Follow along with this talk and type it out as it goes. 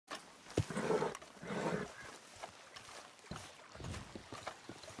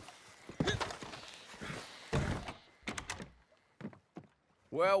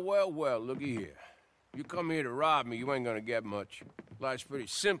Well, well, well, looky here. You come here to rob me, you ain't gonna get much. Life's pretty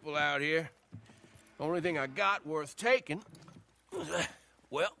simple out here. Only thing I got worth taking,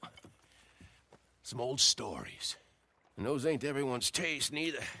 well, some old stories. And those ain't everyone's taste,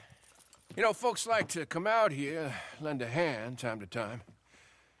 neither. You know, folks like to come out here, lend a hand time to time.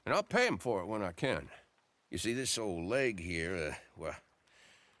 And I'll pay 'em for it when I can. You see, this old leg here, well,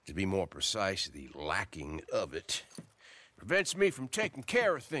 to be more precise, the lacking of it, prevents me from taking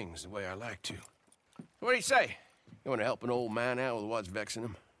care of things the way I like to. What do you say? You want to help an old man out with what's vexing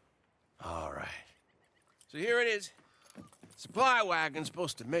him? All right. So here it is. Supply wagon's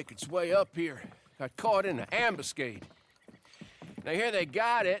supposed to make its way up here. Got caught in an ambuscade. Now here they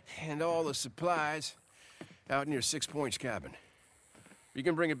got it and all the supplies out near Six Points cabin. If you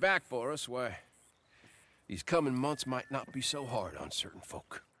can bring it back for us, why, these coming months might not be so hard on certain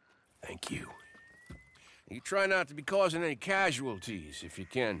folk. Thank you. You try not to be causing any casualties if you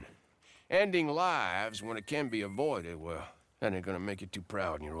can. Ending lives when it can be avoided, well, that ain't gonna make you too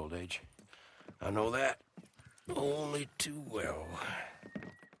proud in your old age. I know that only too well.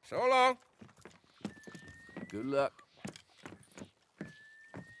 So long. Good luck.